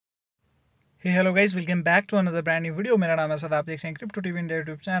Hello guys, welcome back to another brand new video. मेरा नाम है सद, आप देख रहे हैं crypto TV India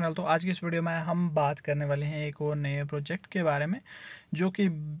YouTube channel. तो आज की इस वीडियो में हम बात करने वाले हैं एक और नए प्रोजेक्ट के बारे में, जो कि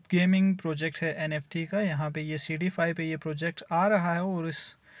गेमिंग प्रोजेक्ट है एनएफटी का। यहाँ पे ये CD5 पे ये प्रोजेक्ट आ रहा है और इस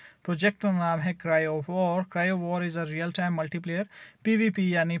प्रोजेक्ट का नाम है क्रायोवॉर। क्रायोवॉर is a real time multiplayer PvP,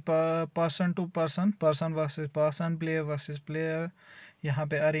 यानी person to person, person versus person, player versus player. यहाँ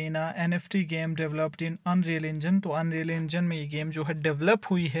पे Arena NFT game developed in unreal engine. तो अनरियल इंजन में ये गेम जो है डेवलप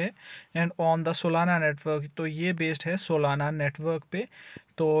हुई है and on the Solana network. तो ये बेस्ड है सोलाना नेटवर्क पे।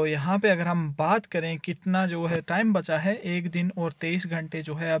 तो यहाँ पे अगर हम बात करें कितना जो है टाइम बचा है, 1 दिन और 23 घंटे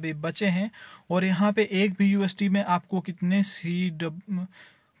जो है अभी बचे हैं। और यहाँ पे एक भी USD में आपको कितने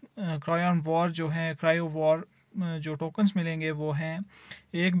क्रायो वॉर जो टोकन्स मिलेंगे वो हैं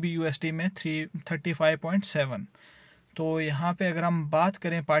एक भी USD में 35.7। तो यहाँ पे अगर हम बात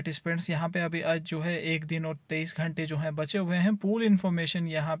करें पार्टिसिपेंट्स, यहाँ पे अभी आज जो है 1 दिन और 23 घंटे जो है बचे हुए हैं। पूल इन्फॉर्मेशन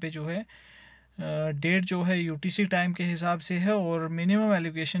यहाँ पे जो है डेट जो है UTC टाइम के हिसाब से है और मिनिमम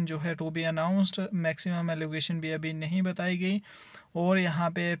एलोकेशन जो है to be announced, maximum allocation भी अभी नहीं बताई गई। और यहाँ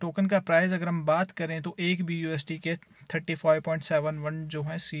पे टोकन का प्राइस अगर हम बात करें तो एक भी USD के 35.71 जो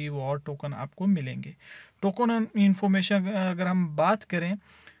है सी वॉर टोकन आपको मिलेंगे। टोकन इन्फॉर्मेशन अगर हम बात करें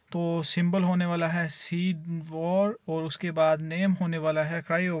तो सिंबल होने वाला है सी वॉर और उसके बाद नेम होने वाला है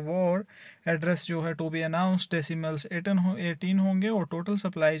क्रायो वॉर। एड्रेस जो है टू बी अनाउंस्ड, डेसिमल्स 18 होंगे और टोटल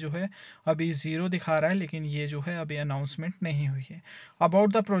सप्लाई जो है अभी 0 दिखा रहा है, लेकिन ये जो है अभी अनाउंसमेंट नहीं हुई है।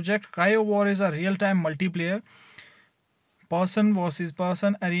 About the project, cryo war is a real time multiplayer person versus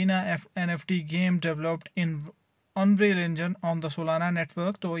person arena NFT game developed in unreal engine on the Solana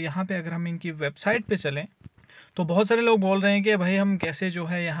network. तो यहाँ पे अगर हम इनकी वेबसाइट पे चलें तो बहुत सारे लोग बोल रहे हैं कि भाई हम कैसे जो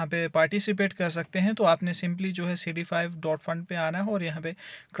है यहाँ पे पार्टिसिपेट कर सकते हैं। तो आपने सिंपली जो है CD5.fund पे आना है और यहाँ पे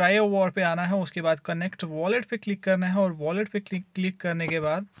क्रायो वॉर पे आना है। उसके बाद कनेक्ट वॉलेट पे क्लिक करना है और वॉलेट पे क्लिक करने के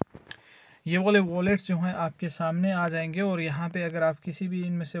बाद ये वाले वॉलेट्स जो हैं आपके सामने आ जाएंगे। और यहाँ पे अगर आप किसी भी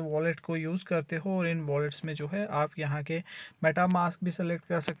इनमें से वॉलेट को यूज़ करते हो और इन वॉलेट्स में जो है आप यहाँ के मेटामास्क भी सेलेक्ट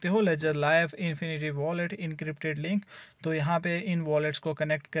कर सकते हो, laser live, infinity wallet, encrypted link. तो यहाँ पे इन वॉलेट्स को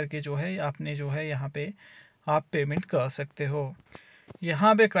कनेक्ट करके जो है आपने जो है यहाँ पे आप पेमेंट कर सकते हो।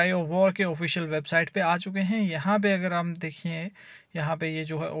 यहाँ पे क्रायो वॉर के ऑफिशियल वेबसाइट पे आ चुके हैं। यहाँ पे अगर हम देखिए, यहाँ पे ये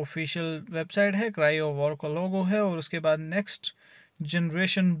जो है ऑफिशियल वेबसाइट है, क्रायो वॉर का लोगो है और उसके बाद next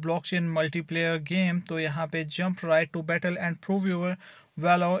generation blockchain multiplayer game. तो यहाँ पे jump right to battle and prove your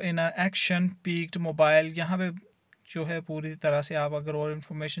valour in action peaked mobile. यहाँ पे जो है पूरी तरह से आप अगर और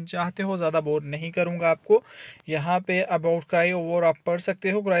इन्फॉर्मेशन चाहते हो, ज़्यादा बोर नहीं करूँगा आपको। यहाँ पे अबाउट क्रायो वॉर आप पढ़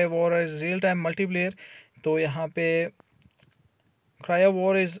सकते हो। Cryo war is real time multiplayer. तो यहाँ पे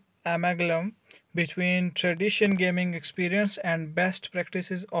Cryowar is amalgam between tradition gaming experience and best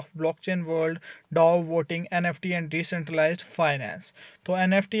practices of blockchain world, DAO voting, NFT and decentralized finance। तो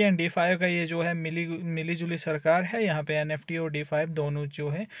NFT एंड DeFi का ये जो है मिली जुली सरकार है। यहाँ पे NFT और DeFi दोनों जो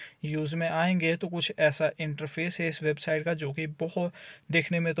है यूज़ में आएंगे। तो कुछ ऐसा इंटरफेस है इस वेबसाइट का जो कि बहुत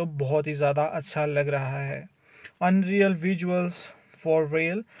देखने में तो बहुत ही ज़्यादा अच्छा लग रहा है। Unreal visuals for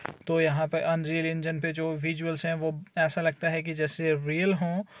real. तो यहाँ पे अनरियल इंजन पे जो विजुअल्स हैं वो ऐसा लगता है कि जैसे रियल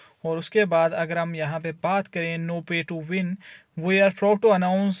हों। और उसके बाद अगर हम यहाँ पे बात करें नो पे to win, we are proud to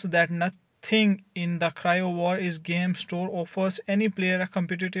announce that nothing in the cryo war is game store offers any player a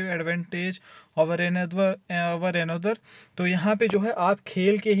competitive advantage over another. तो यहाँ पे जो है आप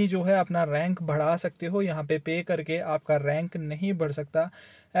खेल के ही जो है अपना रैंक बढ़ा सकते हो। यहाँ पे करके आपका रैंक नहीं बढ़ सकता।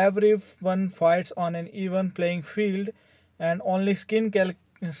 Every one fights on an even playing field and only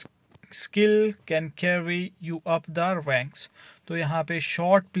skill can carry you up the ranks। तो यहाँ पे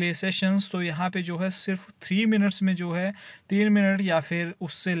शॉर्ट प्ले सेशंस, तो यहाँ पे जो है सिर्फ 3 मिनट्स में जो है 3 मिनट या फिर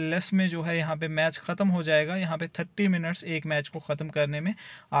उससे लेस में जो है यहाँ पे मैच ख़त्म हो जाएगा। यहाँ पे 30 मिनट्स एक मैच को ख़त्म करने में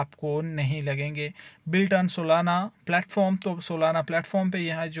आपको नहीं लगेंगे। Built on Solana platform. तो सोलाना प्लेटफॉर्म पे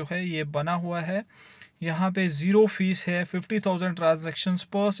यहाँ जो है ये बना हुआ है। यहाँ पे 0 फीस है। 50,000 transactions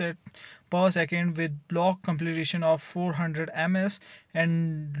per second with block completion of 400 ms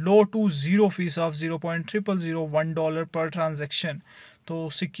and low to zero fees of $0.0001 per transaction। तो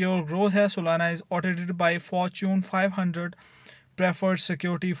सिक्योर ग्रोथ है। Solana is audited bye Fortune 500 preferred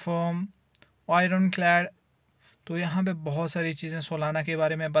security firm iron clad. तो यहाँ पे बहुत सारी चीज़ें सोलाना के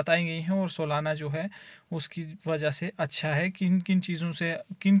बारे में बताई गई हैं और सोलाना जो है उसकी वजह से अच्छा है। किन किन चीज़ों से,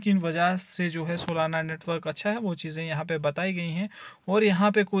 किन किन वजह से जो है सोलाना नेटवर्क अच्छा है वो चीज़ें यहाँ पे बताई गई हैं। और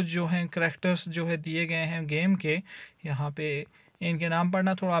यहाँ पे कुछ जो हैं करैक्टर्स जो है दिए गए हैं गेम के। यहाँ पे इनके नाम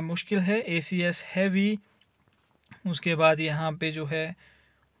पढ़ना थोड़ा मुश्किल है। ACS हैवी, उसके बाद यहाँ पे जो है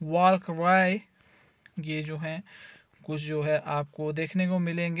वॉल्क राय, ये जो है कुछ जो है आपको देखने को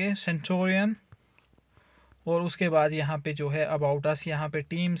मिलेंगे। सेंटोरियन, और उसके बाद यहाँ पे जो है अबाउट अस, यहाँ पे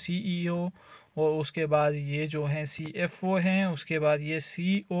टीम CEO, और उसके बाद ये जो है CFO हैं, उसके बाद ये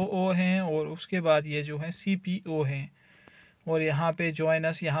COO हैं, और उसके बाद ये जो है CPO हैं। और यहाँ पे जॉइन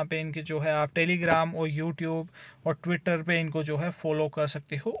अस, यहाँ पे इनके जो है आप टेलीग्राम और यूट्यूब और ट्विटर पे इनको जो है फॉलो कर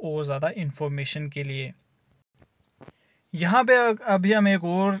सकते हो और ज़्यादा इन्फॉर्मेशन के लिए। यहाँ पे अभी हम एक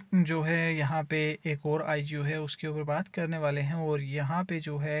और जो है यहाँ पे एक और IGO है उसके ऊपर बात करने वाले हैं। और यहाँ पे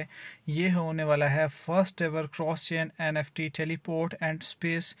जो है ये होने वाला है first ever cross chain NFT teleport and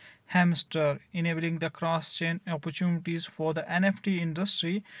space hamster enabling the cross chain opportunities for the NFT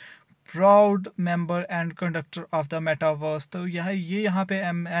industry, proud member and conductor of the metaverse. तो ये यहाँ पे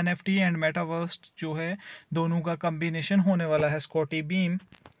NFT एंड मेटावर्स जो है दोनों का कम्बिनेशन होने वाला है, स्कॉटी बीम।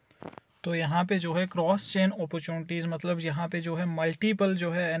 तो यहाँ पे जो है क्रॉस चेन अपॉर्चुनिटीज़, मतलब यहाँ पे जो है मल्टीपल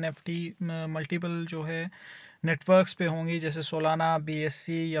जो है NFT मल्टीपल जो है नेटवर्क्स पे होंगी, जैसे सोलाना, BSC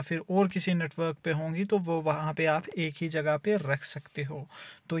या फिर और किसी नेटवर्क पे होंगी, तो वो वहाँ पे आप एक ही जगह पे रख सकते हो।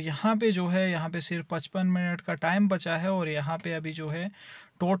 तो यहाँ पे जो है यहाँ पे सिर्फ 55 मिनट का टाइम बचा है। और यहाँ पे अभी जो है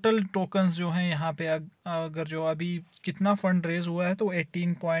टोटल टोकन्स जो हैं यहाँ पे अगर जो अभी कितना फंड रेज हुआ है, तो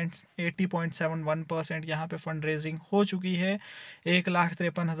 80.71% यहाँ पे फंड रेजिंग हो चुकी है।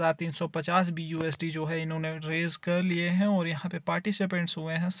 1,53,350 BUSD जो है इन्होंने रेज कर लिए हैं। और यहाँ पे पार्टिसिपेंट्स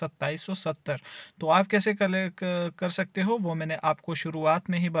हुए हैं 2770। तो आप कैसे कर सकते हो वो मैंने आपको शुरुआत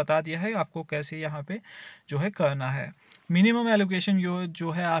में ही बता दिया है, आपको कैसे यहाँ पे जो है करना है। मिनिमम एलोकेशन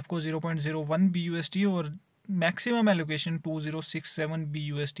जो है आपको 0.01 BUSD और मैक्सिमम एलोकेशन 2067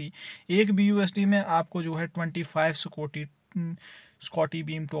 BUSD। एक BUSD में आपको जो है 25 स्कॉटी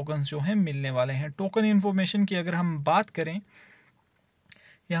बीम टोकन्स जो हैं मिलने वाले हैं। टोकन इन्फॉर्मेशन की अगर हम बात करें,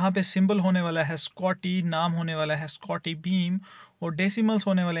 यहाँ पे सिंबल होने वाला है स्कॉटी, नाम होने वाला है स्कॉटी बीम, और डेसिमल्स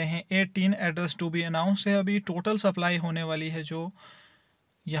होने वाले हैं 18। एड्रेस टू बी अनाउंस है। अभी टोटल सप्लाई होने वाली है जो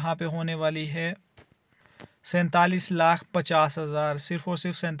यहाँ पे होने वाली है 47,50,000, सिर्फ और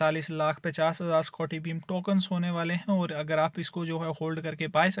सिर्फ 47,50,000 स्कॉटी बीम टोकन्स होने वाले हैं। और अगर आप इसको जो है होल्ड करके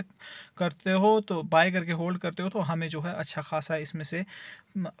बाय करके होल्ड करते हो तो हमें जो है अच्छा खासा इसमें से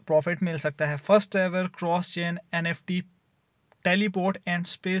प्रॉफिट मिल सकता है। First ever cross chain NFT teleport and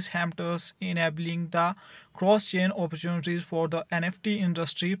space hampers enabling the cross chain opportunities for the NFT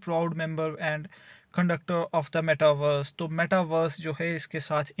industry, proud member and conductor of the metaverse. तो मेटावर्स जो है इसके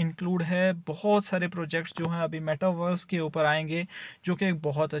साथ इंक्लूड है। बहुत सारे प्रोजेक्ट्स जो हैं अभी मेटावर्स के ऊपर आएंगे, जो कि एक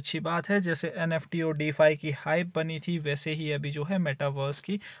बहुत अच्छी बात है। जैसे NFT और DeFi की हाइप बनी थी, वैसे ही अभी जो है मेटावर्स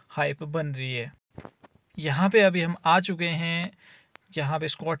की हाइप बन रही है। यहाँ पे अभी हम आ चुके हैं यहाँ पे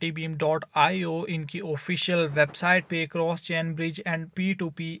scottybeam.io इनकी ऑफिशियल वेबसाइट पे, cross chain bridge and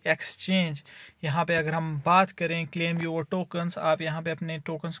P2P exchange. यहाँ पे अगर हम बात करें क्लेम योर टोकन्स, आप यहाँ पे अपने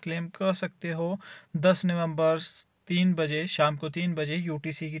टोकन्स क्लेम कर सकते हो 10 नवंबर 3 बजे, शाम को 3 बजे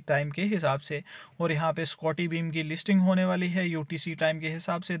UTC की टाइम के हिसाब से। और यहाँ पे स्कॉटी बीम की लिस्टिंग होने वाली है UTC टाइम के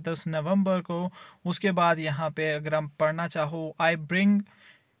हिसाब से 10 नवंबर को। उसके बाद यहाँ पे अगर हम पढ़ना चाहो, I bring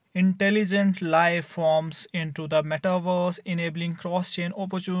intelligent life forms into the metaverse, enabling cross-chain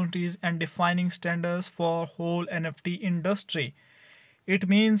opportunities and defining standards for whole NFT industry. It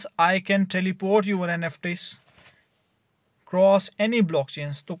means I can teleport your NFTs cross any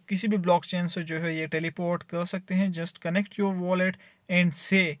blockchains। तो किसी भी blockchain से जो है ये teleport कर सकते हैं। Just connect your wallet and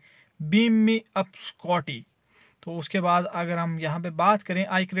say beam me up Scotty। तो उसके बाद अगर हम यहाँ पे बात करें,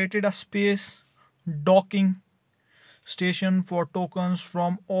 I created a space docking station for tokens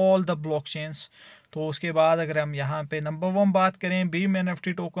from all the blockchains. तो उसके बाद अगर हम यहाँ पे नंबर 1 बात करें, beam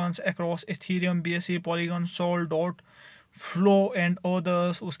NFT tokens across Ethereum, BSC, polygon, soul, dot, flow and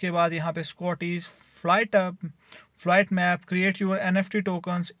others. उसके बाद यहाँ पे स्कॉटीज flight map, create your NFT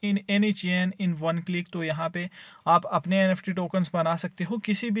tokens in any chain in 1 click. तो यहाँ पे आप अपने NFT टोकन्स बना सकते हो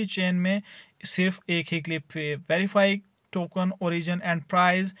किसी भी चेन में सिर्फ एक ही क्लिक पे। Verify token origin and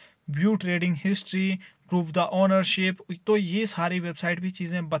price, view trading history, prove the ownership. तो ये सारी वेबसाइट भी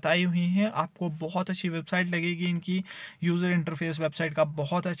चीज़ें बताई हुई हैं, आपको बहुत अच्छी वेबसाइट लगेगी। इनकी यूज़र इंटरफेस वेबसाइट का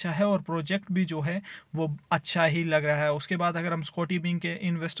बहुत अच्छा है और प्रोजेक्ट भी जो है वो अच्छा ही लग रहा है। उसके बाद अगर हम स्कॉटी बीम के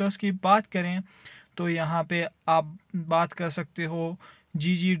इन्वेस्टर्स की बात करें, तो यहाँ पे आप बात कर सकते हो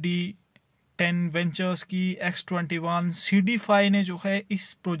GGD10 वेंचर्स की, X21, CDFI ने जो है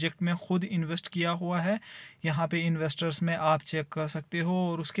इस प्रोजेक्ट में खुद इन्वेस्ट किया हुआ है। यहाँ पे इन्वेस्टर्स में आप चेक कर सकते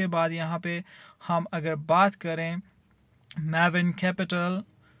हो। और उसके बाद यहाँ पे हम अगर बात करें मैविन कैपिटल,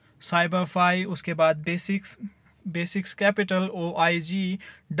 साइबरफाई, उसके बाद basics capital, OIG,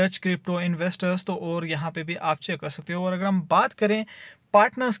 Dutch crypto investors. तो और यहाँ पे भी आप चेक कर सकते हो। और अगर हम बात करें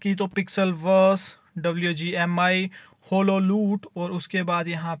पार्टनर्स की, तो पिक्सल वर्स, WGMI, होलो लूट, और उसके बाद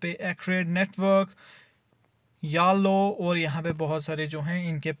यहाँ पे एक्रेड नेटवर्क, यालो और यहाँ पे बहुत सारे जो हैं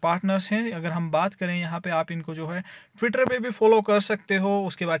इनके पार्टनर्स हैं। अगर हम बात करें यहाँ पे आप इनको जो है ट्विटर पे भी फॉलो कर सकते हो,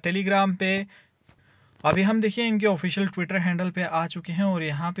 उसके बाद टेलीग्राम पे। अभी हम देखिए इनके ऑफिशियल ट्विटर हैंडल पे आ चुके हैं और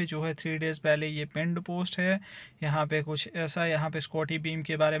यहाँ पे जो है 3 डेज़ पहले ये पिंड पोस्ट है। यहाँ पे कुछ ऐसा, यहाँ पे स्कॉटी बीम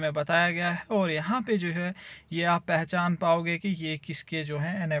के बारे में बताया गया है और यहाँ पे जो है ये आप पहचान पाओगे कि ये किसके जो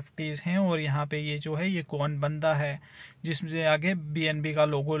है NFTs हैं और यहाँ पे ये जो है ये कौन बंदा है जिसमें आगे BNB का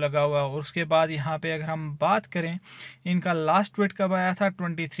लोगो लगा हुआ है। और उसके बाद यहाँ पे अगर हम बात करें इनका लास्ट ट्वीट कब आया था,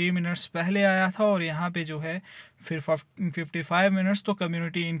 23 मिनट्स पहले आया था और यहाँ पे जो है फिर 55 मिनट्स। तो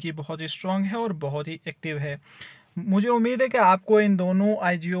कम्युनिटी इनकी बहुत ही स्ट्रांग है और बहुत ही एक्टिव है। मुझे उम्मीद है कि आपको इन दोनों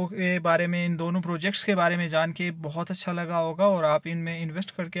IGO के बारे में, इन दोनों प्रोजेक्ट्स के बारे में जान के बहुत अच्छा लगा होगा और आप इनमें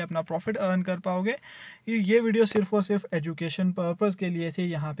इन्वेस्ट करके अपना प्रॉफिट अर्न कर पाओगे। ये वीडियो सिर्फ और सिर्फ एजुकेशन पर्पस के लिए थी,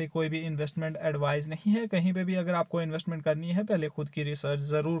 यहाँ पे कोई भी इन्वेस्टमेंट एडवाइस नहीं है। कहीं पे भी अगर आपको इन्वेस्टमेंट करनी है पहले खुद की रिसर्च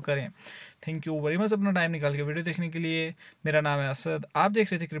ज़रूर करें। थैंक यू वेरी मच अपना टाइम निकाल के वीडियो देखने के लिए। मेरा नाम है असद, आप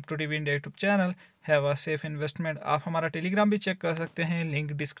देख रहे थे crypto TV India YouTube channel. Have a safe investment. आप हमारा टेलीग्राम भी चेक कर सकते हैं,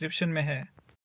 लिंक डिस्क्रिप्शन में है।